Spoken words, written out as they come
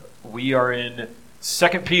We are in 2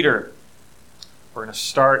 Peter. We're going to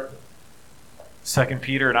start 2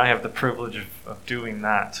 Peter, and I have the privilege of doing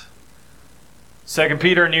that. 2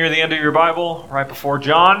 Peter, near the end of your Bible, right before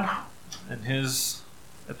John and his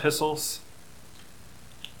epistles.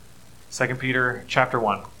 2 Peter chapter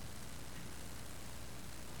 1. We're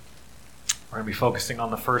going to be focusing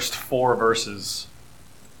on the first 4 verses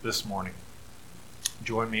this morning.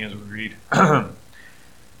 Join me as we read.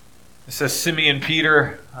 It says, Simeon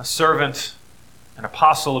Peter, a servant and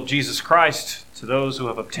apostle of Jesus Christ, to those who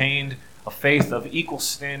have obtained a faith of equal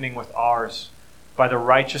standing with ours, by the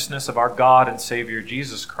righteousness of our God and Savior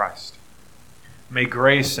Jesus Christ. May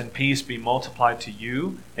grace and peace be multiplied to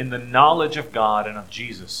you in the knowledge of God and of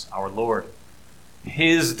Jesus, our Lord.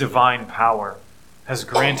 His divine power has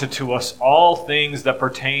granted to us all things that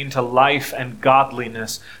pertain to life and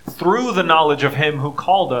godliness through the knowledge of Him who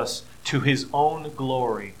called us to His own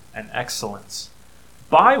glory and excellence,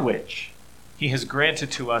 by which He has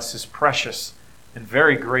granted to us His precious and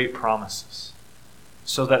very great promises,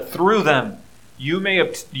 so that through them you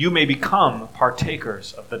may become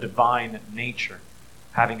partakers of the divine nature,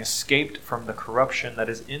 having escaped from the corruption that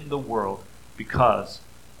is in the world because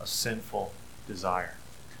of sinful desire.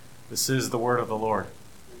 This is the word of the Lord.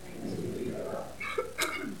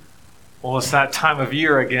 Well, it's that time of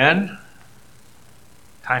year again.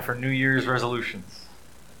 Time for New Year's resolutions.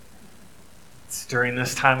 It's during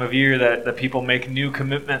this time of year that the people make new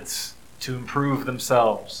commitments to improve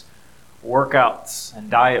themselves. Workouts and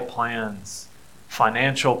diet plans,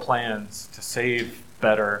 financial plans to save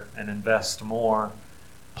better and invest more,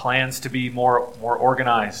 plans to be more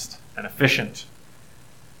organized and efficient.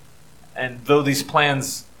 And though these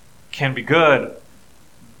plans can be good,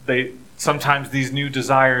 sometimes these new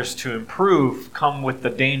desires to improve come with the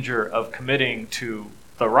danger of committing to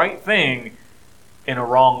the right thing in a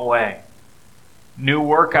wrong way. New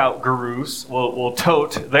workout gurus will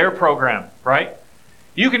tote their program, right?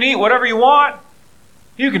 You can eat whatever you want.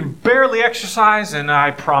 You can barely exercise, and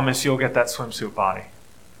I promise you'll get that swimsuit body.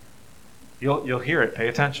 You'll hear it. Pay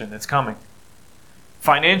attention. It's coming.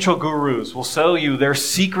 Financial gurus will sell you their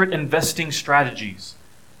secret investing strategies.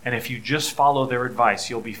 And if you just follow their advice,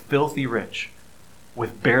 you'll be filthy rich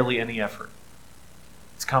with barely any effort.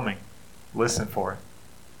 It's coming. Listen for it.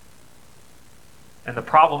 And the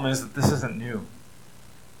problem is that this isn't new.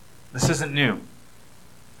 This isn't new.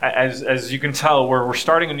 As you can tell, we're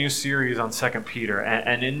starting a new series on 2 Peter.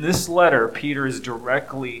 And in this letter, Peter is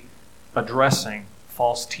directly addressing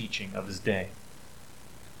false teaching of his day.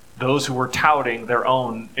 Those who were touting their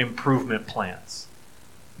own improvement plans.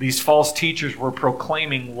 These false teachers were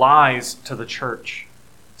proclaiming lies to the church.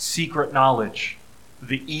 Secret knowledge.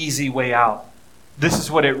 The easy way out. This is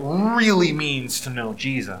what it really means to know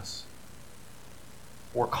Jesus.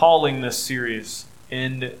 We're calling this series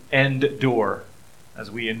Endure, as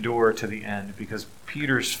we endure to the end, because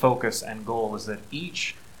Peter's focus and goal is that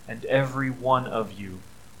each and every one of you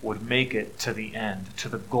would make it to the end, to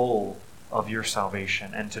the goal of your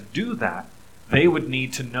salvation. And to do that, they would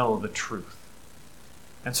need to know the truth.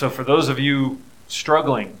 And so for those of you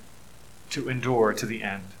struggling to endure to the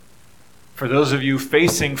end, for those of you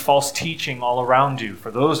facing false teaching all around you, for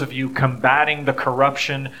those of you combating the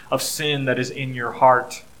corruption of sin that is in your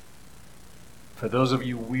heart, for those of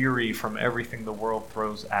you weary from everything the world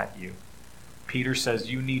throws at you, Peter says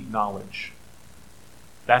you need knowledge.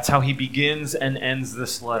 That's how he begins and ends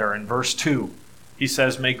this letter. In verse 2, he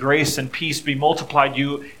says, May grace and peace be multiplied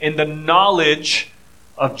you in the knowledge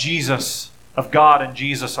of Jesus, of God and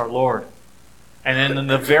Jesus our Lord. And then in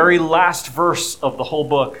the very last verse of the whole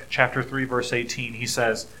book, chapter 3, verse 18, he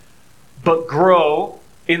says, But grow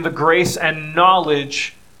in the grace and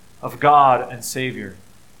knowledge of God and Savior,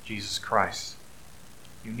 Jesus Christ.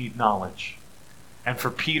 You need knowledge. And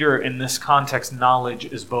for Peter, in this context, knowledge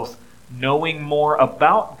is both knowing more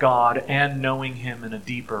about God and knowing Him in a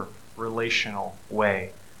deeper relational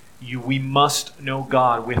way. We must know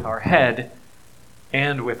God with our head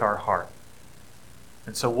and with our heart.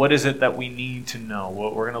 And so what is it that we need to know?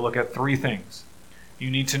 Well, we're going to look at 3 things.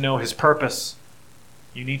 You need to know His purpose,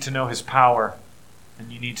 you need to know His power,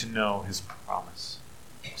 and you need to know His promise.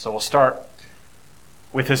 So we'll start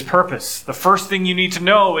with His purpose. The first thing you need to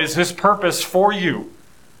know is His purpose for you.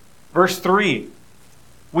 Verse 3,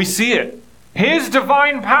 we see it. His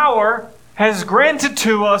divine power has granted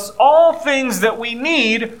to us all things that we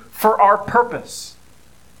need for our purpose.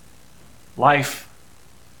 Life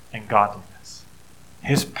and godliness.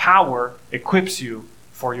 His power equips you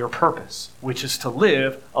for your purpose, which is to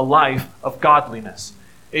live a life of godliness.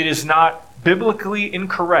 It is not biblically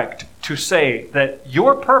incorrect to say that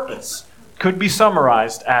your purpose could be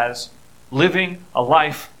summarized as living a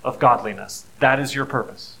life of godliness. That is your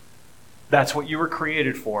purpose. That's what you were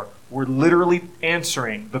created for. We're literally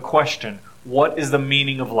answering the question, what is the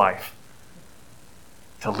meaning of life?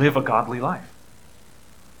 To live a godly life.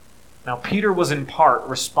 Now, Peter was in part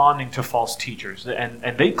responding to false teachers,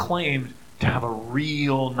 and they claimed to have a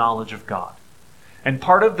real knowledge of God. And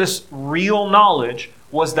part of this real knowledge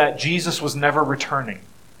was that Jesus was never returning.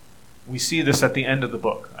 We see this at the end of the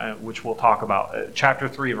book, which we'll talk about, chapter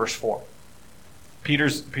 3, verse 4.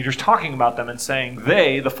 Peter's talking about them and saying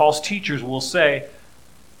the false teachers, will say,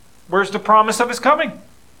 where's the promise of his coming?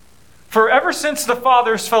 For ever since the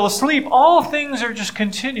fathers fell asleep, all things are just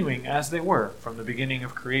continuing as they were from the beginning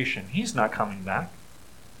of creation. He's not coming back.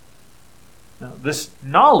 Now, this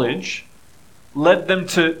knowledge led them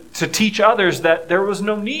to teach others that there was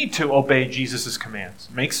no need to obey Jesus' commands.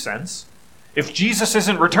 Makes sense. If Jesus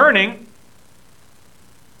isn't returning,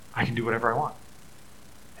 I can do whatever I want.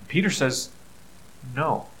 And Peter says,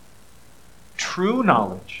 no. True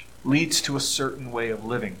knowledge leads to a certain way of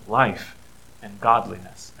living, life, and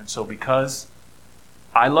godliness. And so because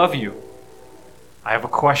I love you, I have a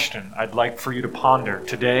question I'd like for you to ponder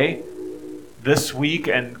today, this week,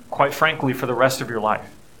 and quite frankly, for the rest of your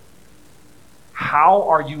life. How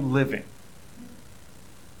are you living?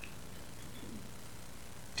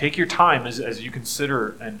 Take your time as you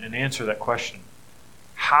consider and answer that question.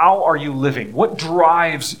 How are you living? What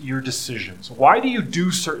drives your decisions? Why do you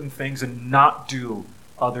do certain things and not do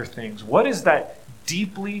other things? What is that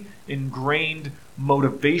deeply ingrained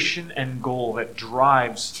motivation and goal that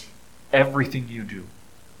drives everything you do?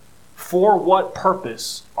 For what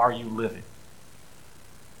purpose are you living?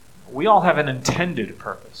 We all have an intended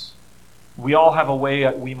purpose. We all have a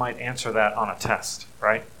way we might answer that on a test,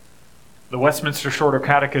 right? The Westminster Shorter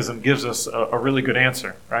Catechism gives us a really good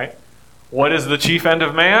answer, right? What is the chief end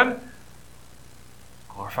of man?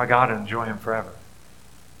 Glorify God and enjoy Him forever.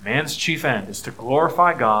 Man's chief end is to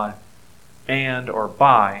glorify God and or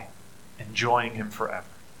by enjoying Him forever.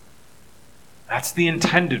 That's the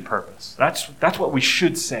intended purpose. That's what we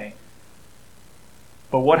should say.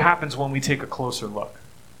 But what happens when we take a closer look?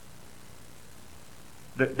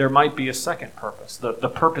 There might be a second purpose, the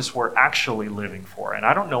purpose we're actually living for. And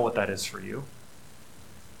I don't know what that is for you.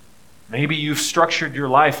 Maybe you've structured your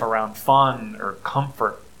life around fun or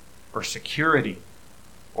comfort or security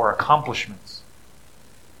or accomplishments.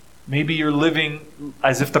 Maybe you're living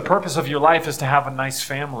as if the purpose of your life is to have a nice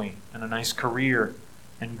family and a nice career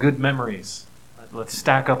and good memories. Let's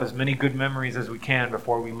stack up as many good memories as we can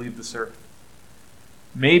before we leave this earth.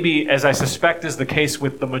 Maybe, as I suspect is the case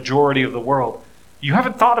with the majority of the world, you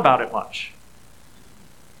haven't thought about it much.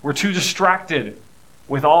 We're too distracted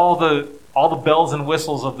with all the bells and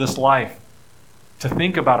whistles of this life to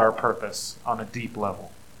think about our purpose on a deep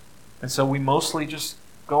level. And so we mostly just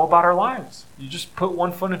go about our lives. You just put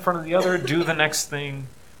one foot in front of the other, do the next thing,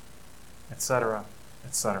 etc.,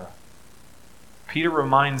 etc. Peter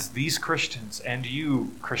reminds these Christians and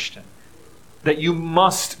you, Christian, that you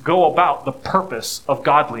must go about the purpose of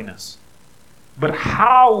godliness. But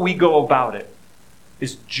how we go about it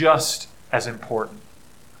is just as important.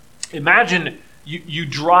 Imagine you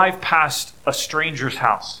drive past a stranger's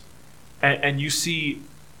house and you see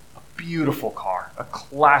a beautiful car, a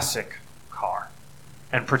classic car,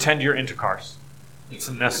 and pretend you're into cars. It's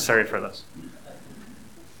necessary for this.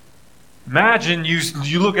 Imagine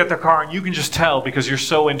you look at the car and you can just tell, because you're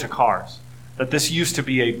so into cars, that this used to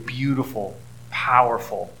be a beautiful,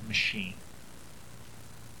 powerful machine.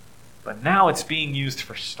 But now it's being used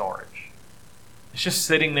for storage. It's just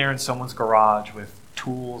sitting there in someone's garage with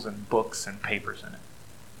tools and books and papers in it.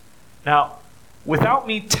 Now, without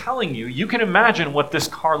me telling you, you can imagine what this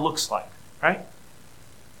car looks like, right?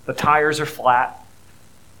 The tires are flat.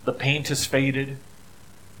 The paint is faded.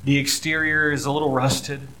 The exterior is a little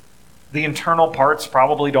rusted. The internal parts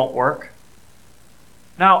probably don't work.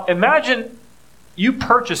 Now, imagine you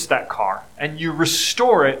purchase that car and you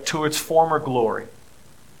restore it to its former glory.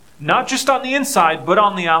 Not just on the inside, but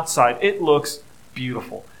on the outside. It looks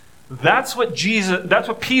beautiful. That's what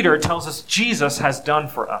Peter tells us Jesus has done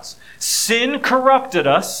for us. Sin corrupted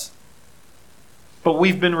us, but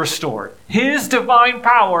we've been restored. His divine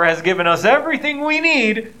power has given us everything we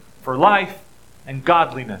need for life and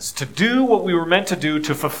godliness, to do what we were meant to do,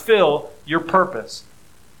 to fulfill your purpose.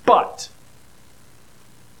 But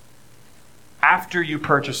after you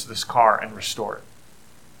purchase this car and restore it,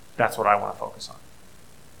 that's what I want to focus on.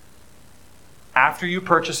 After you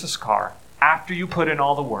purchase this car, after you put in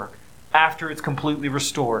all the work, after it's completely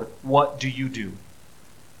restored, what do you do?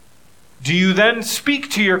 Do you then speak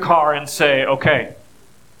to your car and say, okay,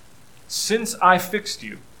 since I fixed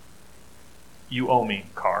you, you owe me,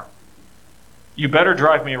 car. You better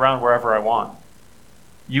drive me around wherever I want.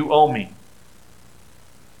 You owe me.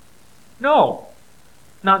 No.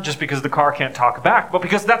 Not just because the car can't talk back, but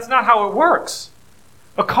because that's not how it works.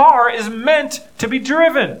 A car is meant to be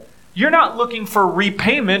driven. You're not looking for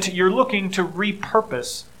repayment, you're looking to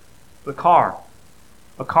repurpose the car.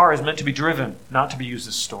 A car is meant to be driven, not to be used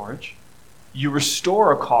as storage. You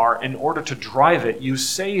restore a car in order to drive it. You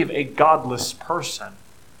save a godless person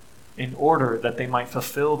in order that they might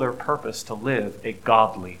fulfill their purpose to live a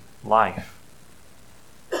godly life.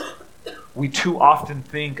 We too often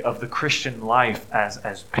think of the Christian life as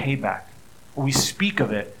payback. We speak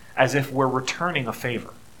of it as if we're returning a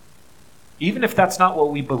favor. Even if that's not what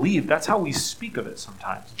we believe, that's how we speak of it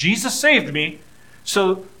sometimes. Jesus saved me,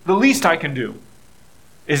 so the least I can do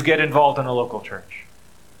is get involved in a local church.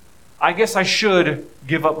 I guess I should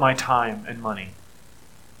give up my time and money.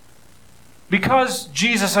 Because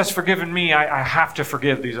Jesus has forgiven me, I have to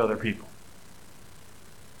forgive these other people.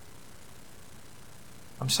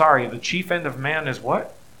 I'm sorry, the chief end of man is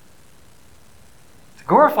what? To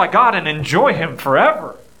glorify God and enjoy Him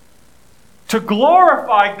forever. To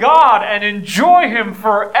glorify God and enjoy Him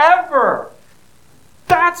forever.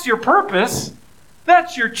 That's your purpose.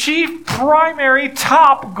 That's your chief, primary,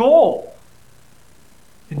 top goal.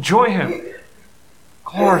 Enjoy Him.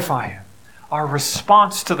 Glorify Him. Our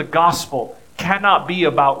response to the gospel cannot be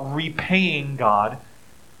about repaying God.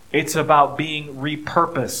 It's about being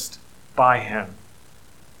repurposed by Him.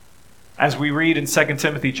 As we read in 2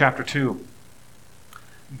 Timothy chapter 2,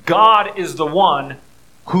 God is the one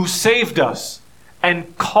who saved us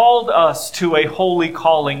and called us to a holy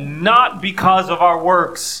calling, not because of our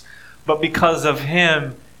works, but because of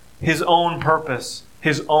Him, His own purpose,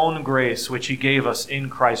 His own grace, which He gave us in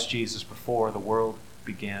Christ Jesus before the world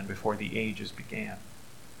began, before the ages began.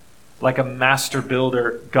 Like a master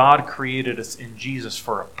builder, God created us in Jesus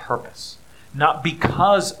for a purpose. Not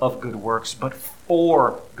because of good works, but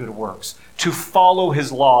for good works. To follow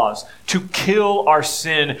His laws, to kill our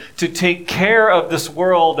sin, to take care of this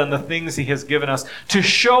world and the things He has given us, to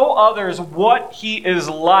show others what He is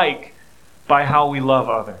like by how we love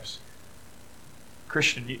others.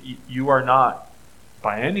 Christian, you are not,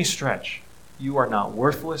 by any stretch, you are not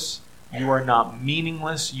worthless, you are not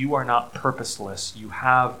meaningless, you are not purposeless. You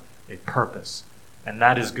have a purpose, and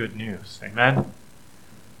that is good news. Amen?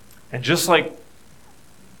 And just like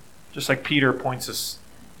Peter points us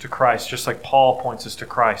to Christ, just like Paul points us to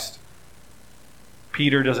Christ,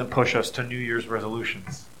 Peter doesn't push us to New Year's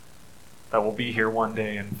resolutions that will be here one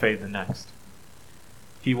day and fade the next.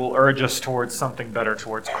 He will urge us towards something better,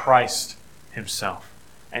 towards Christ Himself.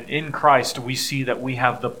 And in Christ, we see that we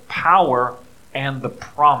have the power and the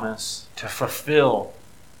promise to fulfill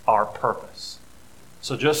our purpose.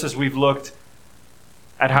 So just as we've looked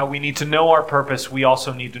at how we need to know our purpose, we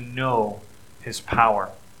also need to know His power.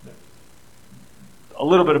 A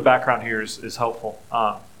little bit of background here is helpful.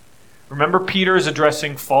 Remember, Peter is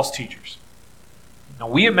addressing false teachers. Now,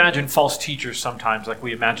 we imagine false teachers sometimes like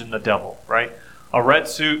we imagine the devil, right? A red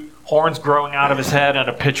suit, horns growing out of his head, and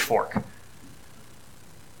a pitchfork.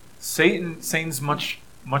 Satan's much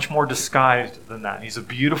more disguised than that. He's a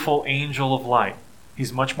beautiful angel of light.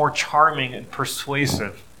 He's much more charming and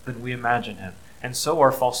persuasive than we imagine him. And so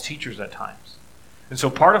are false teachers at times. And so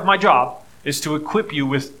part of my job is to equip you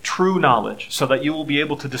with true knowledge so that you will be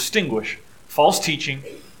able to distinguish false teaching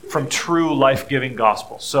from true life-giving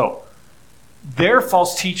gospel. So, their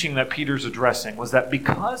false teaching that Peter's addressing was that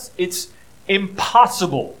because it's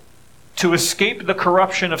impossible to escape the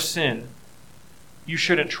corruption of sin, you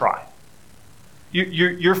shouldn't try.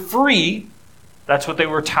 You're free. That's what they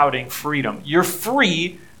were touting, freedom. You're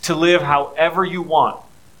free to live however you want.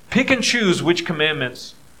 Pick and choose which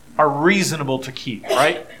commandments are reasonable to keep,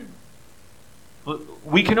 right?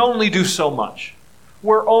 We can only do so much.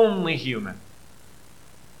 We're only human.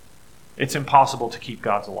 It's impossible to keep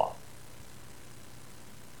God's law.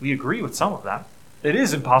 We agree with some of that. It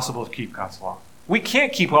is impossible to keep God's law. We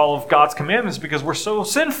can't keep all of God's commandments because we're so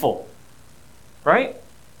sinful, right?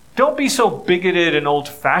 Don't be so bigoted and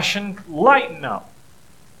old-fashioned. Lighten up.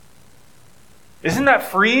 Isn't that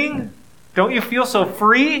freeing? Don't you feel so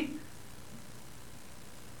free?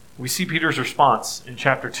 We see Peter's response in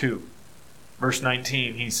chapter 2, verse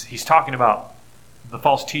 19. He's talking about the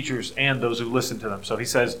false teachers and those who listen to them. So he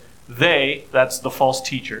says, they, that's the false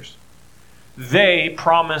teachers, they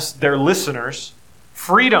promise their listeners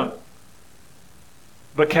freedom.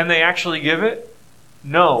 But can they actually give it?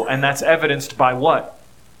 No, and that's evidenced by what?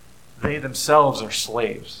 They themselves are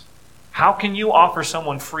slaves. How can you offer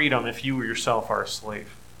someone freedom if you yourself are a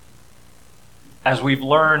slave? As we've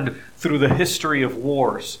learned through the history of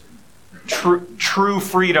wars, true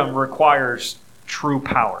freedom requires true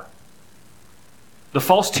power. The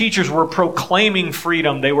false teachers were proclaiming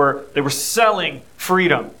freedom. They were selling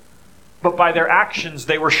freedom. But by their actions,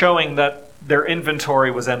 they were showing that their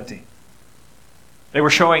inventory was empty. They were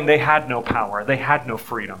showing they had no power. They had no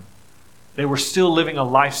freedom. They were still living a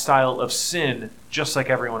lifestyle of sin, just like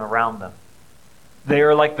everyone around them. They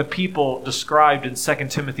are like the people described in 2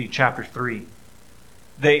 Timothy chapter 3.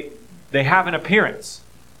 They have an appearance.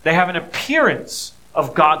 They have an appearance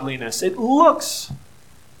of godliness. It looks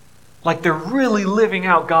like they're really living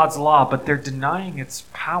out God's law, but they're denying its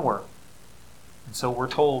power. And so we're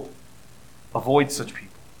told, avoid such people.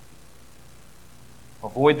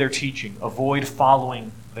 Avoid their teaching. Avoid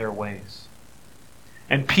following their ways.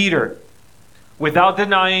 And Peter, without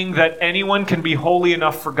denying that anyone can be holy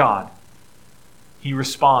enough for God, he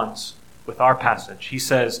responds with our passage. He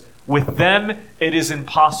says, with them it is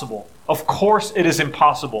impossible. Of course it is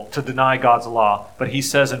impossible to deny God's law. But he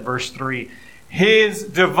says in verse 3, His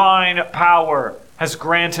divine power has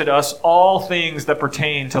granted us all things that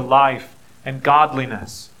pertain to life and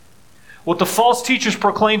godliness. What the false teachers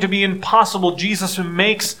proclaim to be impossible, Jesus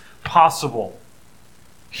makes possible.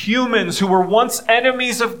 Humans who were once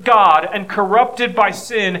enemies of God and corrupted by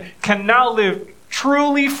sin can now live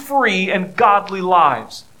truly free and godly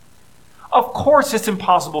lives. Of course it's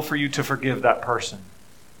impossible for you to forgive that person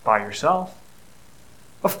by yourself.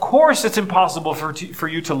 Of course it's impossible for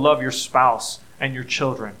you to love your spouse and your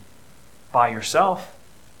children by yourself.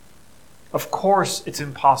 Of course it's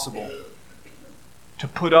impossible to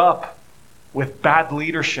put up with bad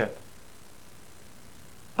leadership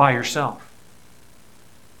by yourself.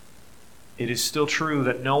 It is still true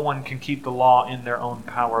that no one can keep the law in their own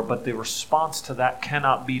power, but the response to that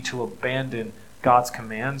cannot be to abandon God's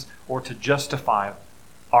commands or to justify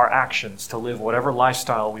our actions to live whatever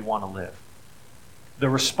lifestyle we want to live. The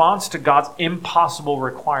response to God's impossible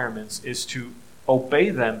requirements is to obey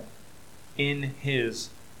them in His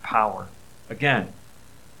power. Again,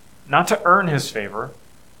 not to earn His favor,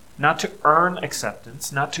 not to earn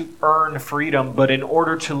acceptance, not to earn freedom, but in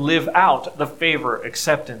order to live out the favor,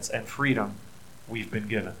 acceptance, and freedom we've been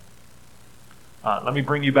given. Let me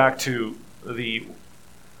bring you back to the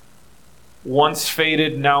once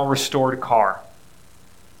faded, now restored car.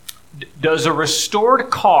 Does a restored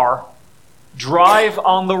car drive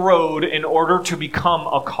on the road in order to become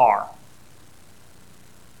a car?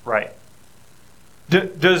 Right.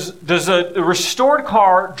 Does a restored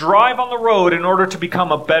car drive on the road in order to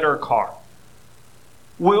become a better car?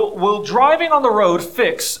 Will driving on the road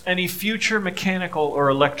fix any future mechanical or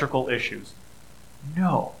electrical issues?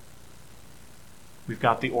 No. We've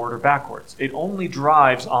got the order backwards. It only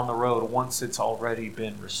drives on the road once it's already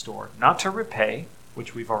been restored. Not to repay,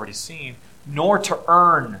 which we've already seen, nor to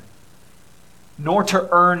earn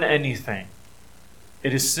anything.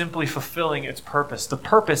 It is simply fulfilling its purpose. The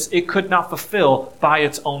purpose it could not fulfill by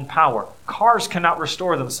its own power. Cars cannot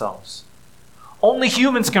restore themselves. Only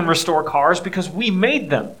humans can restore cars because we made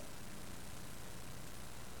them.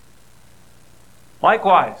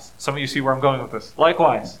 Likewise, some of you see where I'm going with this.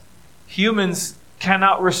 Likewise, humans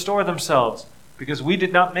cannot restore themselves because we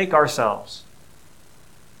did not make ourselves.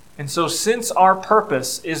 And so since our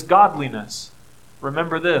purpose is godliness,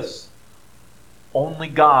 remember this: only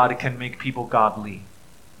God can make people godly.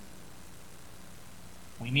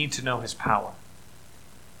 We need to know His power.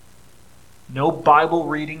 No Bible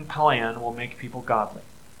reading plan will make people godly.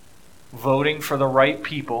 Voting for the right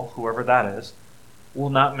people, whoever that is,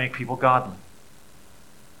 will not make people godly.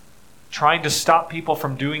 Trying to stop people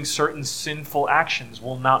from doing certain sinful actions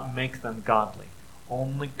will not make them godly.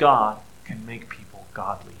 Only God can make people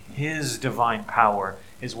godly. His divine power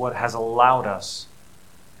is what has allowed us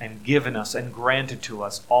and given us and granted to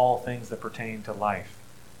us all things that pertain to life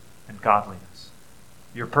and godliness.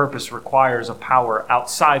 Your purpose requires a power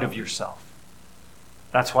outside of yourself.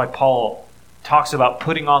 That's why Paul talks about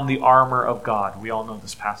putting on the armor of God. We all know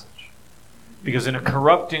this passage. Because in a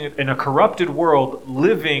corrupted world,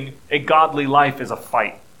 living a godly life is a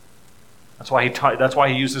fight. That's why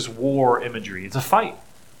he uses war imagery. It's a fight.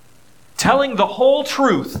 Telling the whole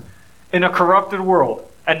truth in a corrupted world,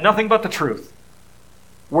 and nothing but the truth,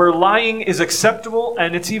 where lying is acceptable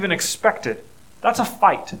and it's even expected, that's a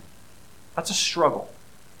fight. That's a struggle.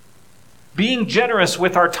 Being generous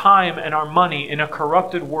with our time and our money in a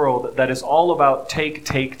corrupted world that is all about take,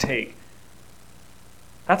 take, take,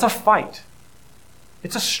 that's a fight.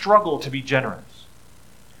 It's a struggle to be generous.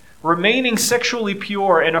 Remaining sexually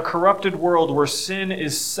pure in a corrupted world where sin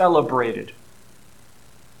is celebrated,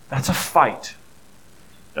 that's a fight.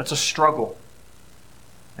 That's a struggle.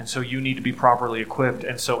 And so you need to be properly equipped.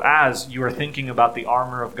 And so as you are thinking about the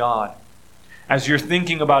armor of God, as you're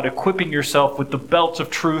thinking about equipping yourself with the belt of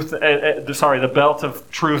truth, the belt of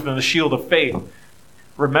truth and the shield of faith,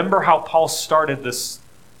 remember how Paul started this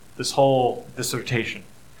whole dissertation.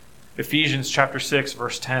 Ephesians chapter 6,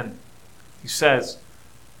 verse 10. He says,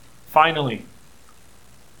 "Finally,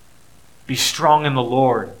 be strong in the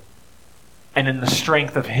Lord and in the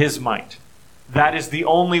strength of his might. That is the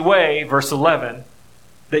only way," verse 11,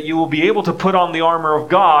 "that you will be able to put on the armor of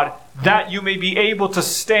God, that you may be able to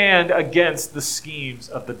stand against the schemes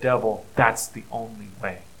of the devil." That's the only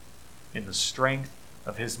way. In the strength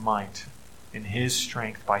of his might, in his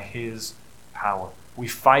strength, by his power. We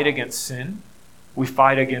fight against sin. We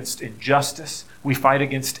fight against injustice. We fight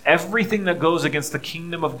against everything that goes against the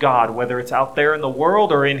kingdom of God, whether it's out there in the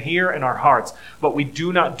world or in here in our hearts. But we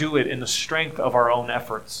do not do it in the strength of our own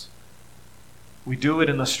efforts. We do it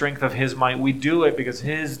in the strength of his might. We do it because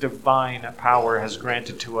his divine power has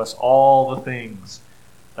granted to us all the things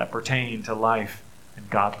that pertain to life and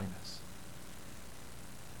godliness.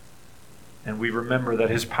 And we remember that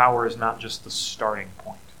his power is not just the starting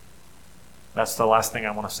point. That's the last thing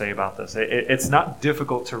I want to say about this. It's not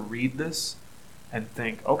difficult to read this and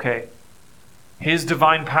think, okay, his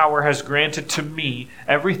divine power has granted to me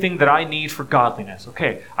everything that I need for godliness.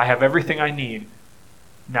 Okay, I have everything I need.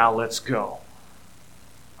 Now let's go.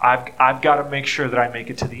 I've got to make sure that I make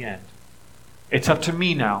it to the end. It's up to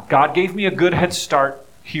me now. God gave me a good head start.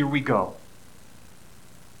 Here we go.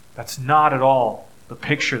 That's not at all the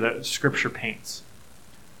picture that Scripture paints.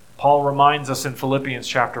 Paul reminds us in Philippians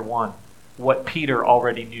chapter 1 what Peter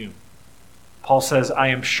already knew. Paul says, "I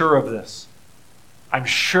am sure of this. I'm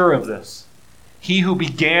sure of this. He who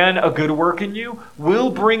began a good work in you will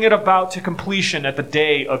bring it about to completion at the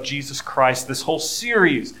day of Jesus Christ." This whole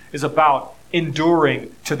series is about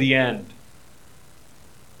enduring to the end.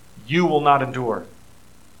 You will not endure.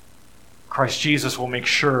 Christ Jesus will make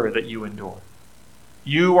sure that you endure.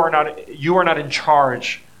 You are not in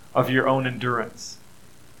charge of your own endurance.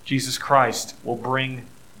 Jesus Christ will bring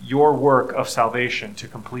your work of salvation to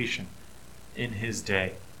completion in his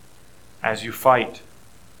day. As you fight,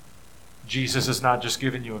 Jesus has not just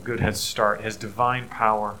given you a good head start. His divine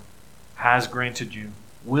power has granted you,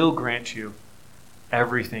 will grant you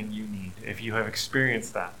everything you need. If you have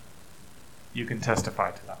experienced that, you can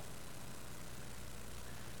testify to that.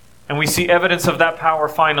 And we see evidence of that power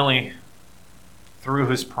finally through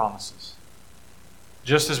his promises.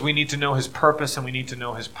 Just as we need to know his purpose and we need to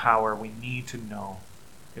know his power, we need to know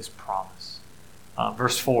his promise.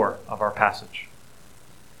 Verse 4 of our passage.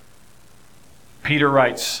 Peter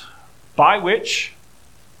writes, by which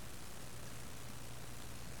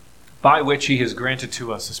he has granted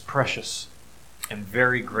to us his precious and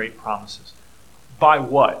very great promises. By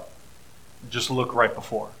what? Just look right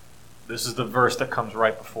before. This is the verse that comes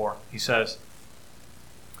right before. He says,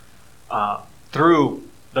 through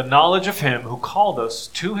the knowledge of him who called us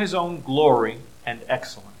to his own glory and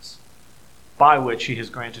excellence, by which he has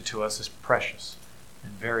granted to us his precious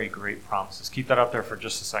and very great promises. Keep that up there for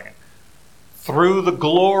just a second. Through the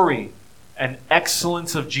glory and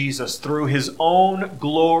excellence of Jesus, through his own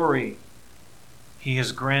glory, he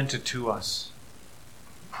has granted to us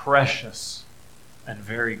precious and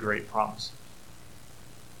very great promises.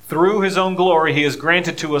 Through his own glory, he has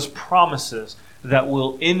granted to us promises that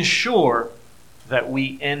will ensure that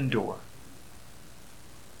we endure.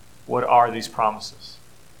 What are these promises?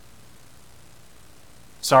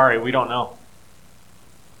 Sorry, we don't know.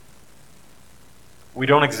 We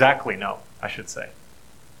don't exactly know, I should say.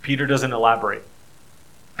 Peter doesn't elaborate.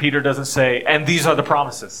 Peter doesn't say, and these are the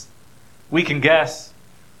promises. We can guess.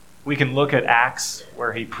 We can look at Acts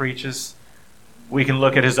where he preaches. We can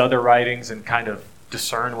look at his other writings and kind of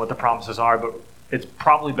discern what the promises are, but it's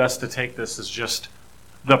probably best to take this as just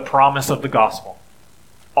the promise of the gospel.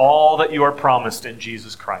 All that you are promised in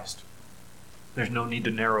Jesus Christ. There's no need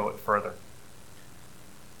to narrow it further.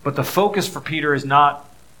 But the focus for Peter is not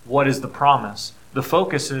what is the promise. The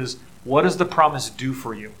focus is, what does the promise do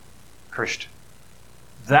for you, Christian?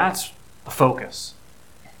 That's the focus.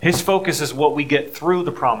 His focus is what we get through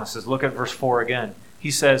the promises. Look at verse 4 again. He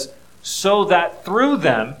says, so that through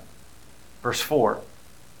them, verse 4,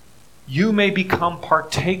 you may become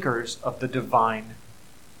partakers of the divine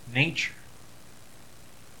nature.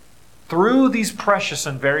 Through these precious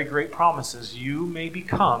and very great promises, you may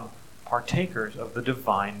become partakers of the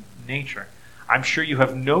divine nature. I'm sure you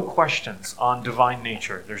have no questions on divine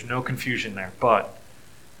nature. There's no confusion there. But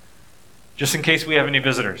just in case we have any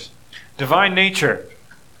visitors, divine nature,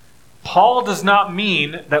 Paul does not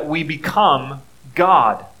mean that we become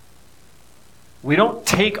God. We don't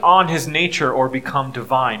take on his nature or become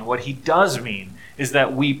divine. What he does mean is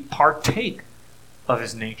that we partake of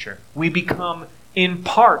his nature. We become in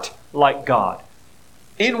part like God.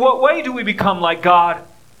 In what way do we become like God?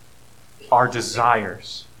 Our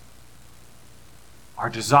desires. Our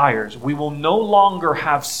desires. We will no longer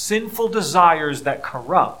have sinful desires that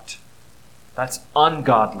corrupt. That's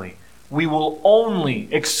ungodly. We will only,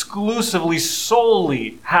 exclusively,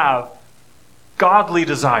 solely have godly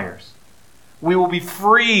desires. We will be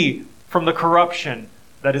free from the corruption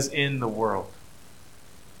that is in the world.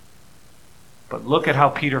 But look at how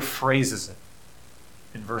Peter phrases it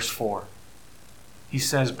in verse 4. He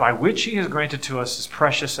says, by which he has granted to us his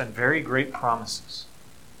precious and very great promises,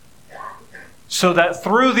 so that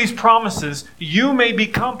through these promises you may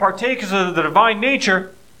become partakers of the divine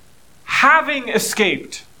nature, having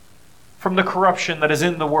escaped from the corruption that is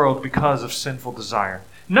in the world because of sinful desire.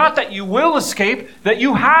 Not that you will escape, that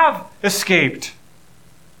you have escaped.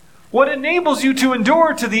 What enables you to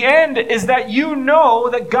endure to the end is that you know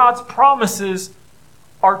that God's promises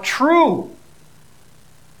are true.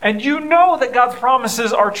 And you know that God's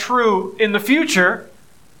promises are true in the future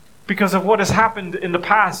because of what has happened in the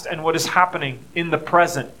past and what is happening in the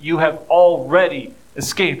present. You have already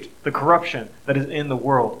escaped the corruption that is in the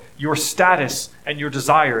world. Your status and your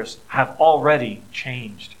desires have already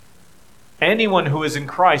changed. Anyone who is in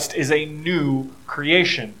Christ is a new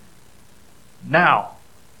creation. Now,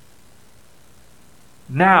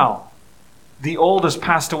 the old has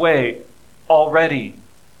passed away already.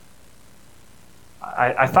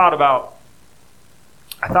 I thought about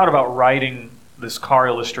writing this car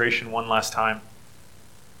illustration one last time.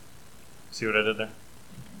 See what I did there?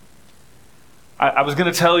 I was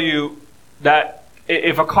going to tell you that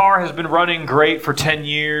if a car has been running great for 10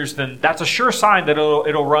 years, then that's a sure sign that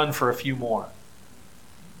it'll run for a few more.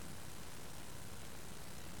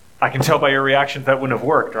 I can tell by your reaction that wouldn't have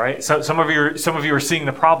worked, right? So some of you are seeing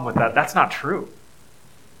the problem with that. That's not true.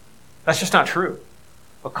 That's just not true.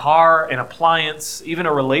 A car, an appliance, even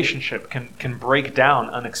a relationship can break down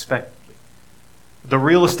unexpectedly. The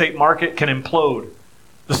real estate market can implode.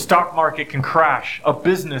 The stock market can crash. A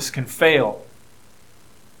business can fail.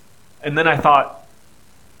 And then I thought,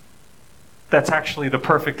 that's actually the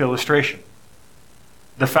perfect illustration.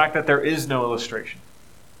 The fact that there is no illustration.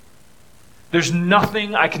 There's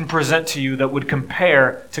nothing I can present to you that would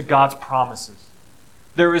compare to God's promises.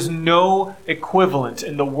 There is no equivalent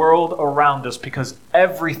in the world around us because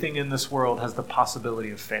everything in this world has the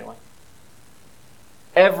possibility of failing.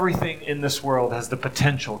 Everything in this world has the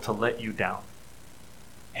potential to let you down.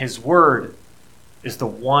 His word is the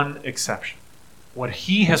one exception. What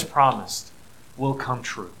he has promised will come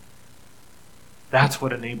true. That's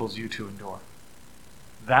what enables you to endure.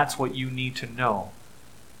 That's what you need to know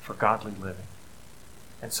for godly living.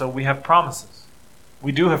 And so we have promises.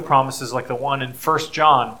 We do have promises like the one in 1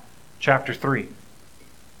 John chapter 3.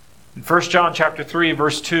 In 1 John chapter 3,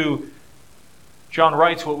 verse 2, John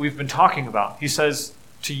writes what we've been talking about. He says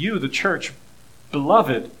to you, the church,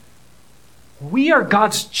 beloved, we are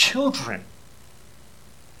God's children.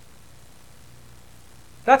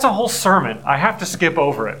 That's a whole sermon. I have to skip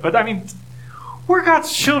over it. But we're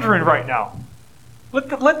God's children right now.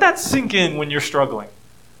 Let that sink in when you're struggling.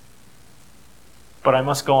 But I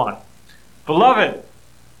must go on. Beloved,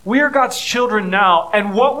 we are God's children now,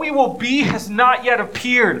 and what we will be has not yet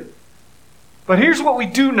appeared. But here's what we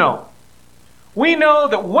do know. We know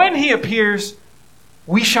that when he appears,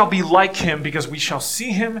 we shall be like him because we shall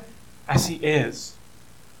see him as he is.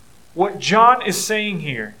 What John is saying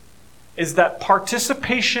here is that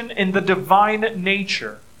participation in the divine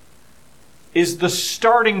nature is the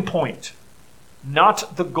starting point,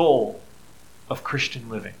 not the goal of Christian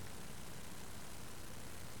living.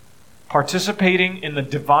 Participating in the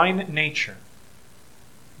divine nature,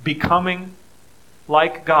 becoming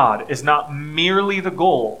like God, is not merely the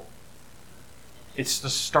goal. It's the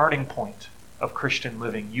starting point of Christian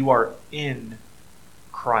living. You are in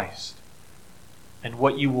Christ. And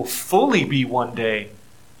what you will fully be one day,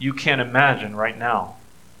 you can't imagine right now.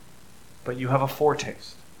 But you have a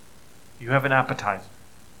foretaste. You have an appetizer.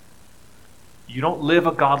 You don't live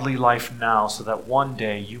a godly life now so that one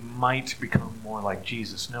day you might become more like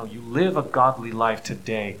Jesus. No, you live a godly life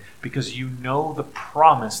today because you know the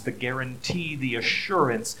promise, the guarantee, the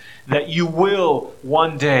assurance that you will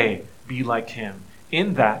one day be like him.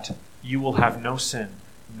 In that, you will have no sin,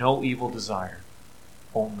 no evil desire,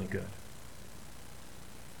 only good.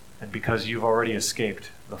 And because you've already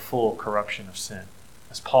escaped the full corruption of sin.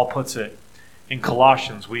 As Paul puts it, in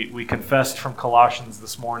Colossians, we confessed from Colossians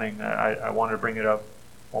this morning. I wanted to bring it up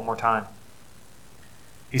one more time.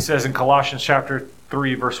 He says in Colossians chapter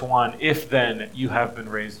 3, verse 1, if then you have been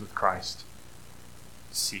raised with Christ,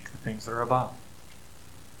 seek the things that are above.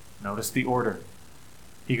 Notice the order.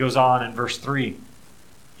 He goes on in verse 3,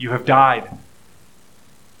 you have died.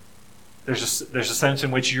 There's a sense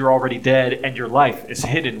in which you're already dead and your life is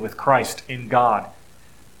hidden with Christ in God.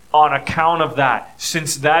 On account of that,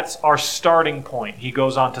 since that's our starting point, he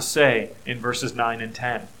goes on to say in verses 9 and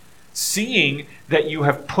 10, seeing that you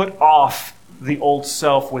have put off the old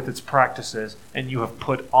self with its practices, and you have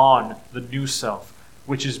put on the new self,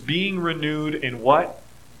 which is being renewed in what?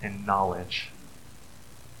 In knowledge.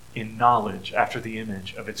 In knowledge after the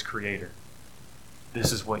image of its creator.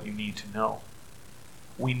 This is what you need to know.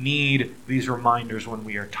 We need these reminders when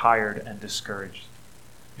we are tired and discouraged.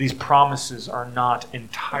 These promises are not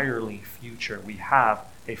entirely future. We have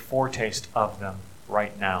a foretaste of them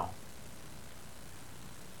right now.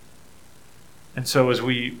 And so as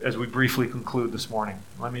we briefly conclude this morning,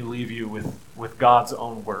 let me leave you with God's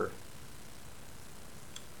own word.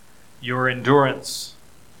 Your endurance,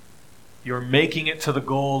 your making it to the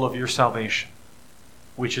goal of your salvation,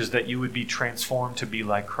 which is that you would be transformed to be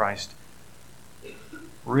like Christ,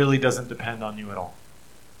 really doesn't depend on you at all.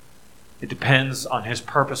 It depends on his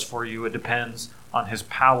purpose for you. It depends on his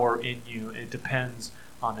power in you. It depends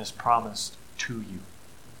on his promise to you.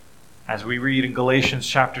 As we read in Galatians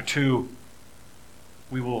chapter 2,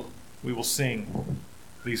 we will sing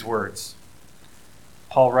these words.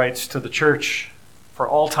 Paul writes to the church for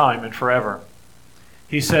all time and forever.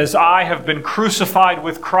 He says, I have been crucified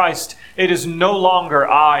with Christ. It is no longer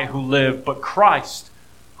I who live, but Christ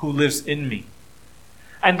who lives in me.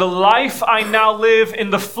 And the life I now live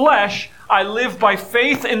in the flesh, I live by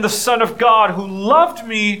faith in the Son of God who loved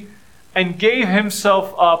me and gave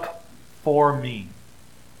himself up for me.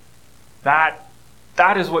 That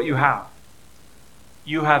is what you have.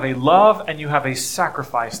 You have a love and you have a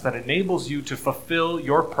sacrifice that enables you to fulfill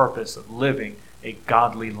your purpose of living a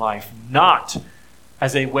godly life, not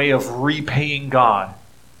as a way of repaying God,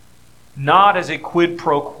 not as a quid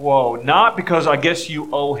pro quo, not because I guess you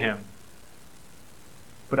owe him,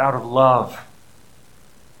 but out of love,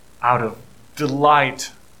 out of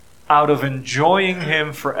delight, out of enjoying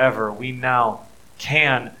him forever, we now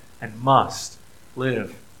can and must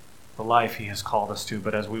live the life he has called us to.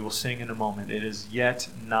 But as we will sing in a moment, it is yet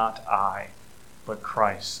not I, but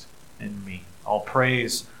Christ in me. All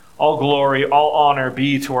praise, all glory, all honor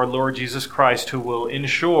be to our Lord Jesus Christ, who will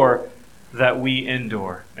ensure that we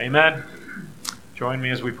endure. Amen. Join me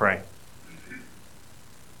as we pray.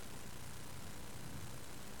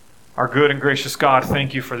 Our good and gracious God,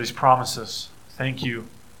 thank you for these promises. Thank you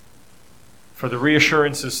for the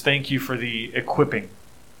reassurances. Thank you for the equipping.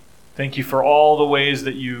 Thank you for all the ways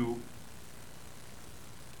that you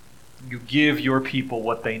give your people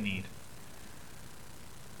what they need.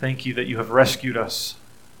 Thank you that you have rescued us.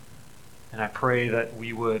 And I pray that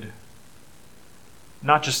we would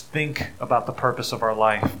not just think about the purpose of our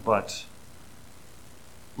life, but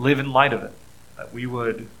live in light of it. That we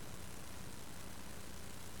would,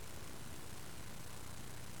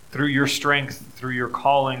 through your strength, through your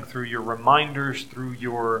calling, through your reminders, through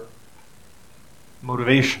your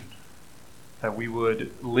motivation, that we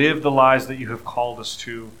would live the lives that you have called us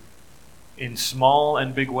to in small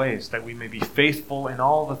and big ways, that we may be faithful in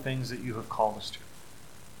all the things that you have called us to.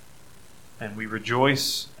 And we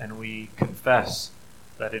rejoice and we confess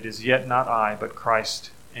that it is yet not I, but Christ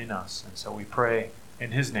in us. And so we pray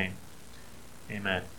in his name. Amen.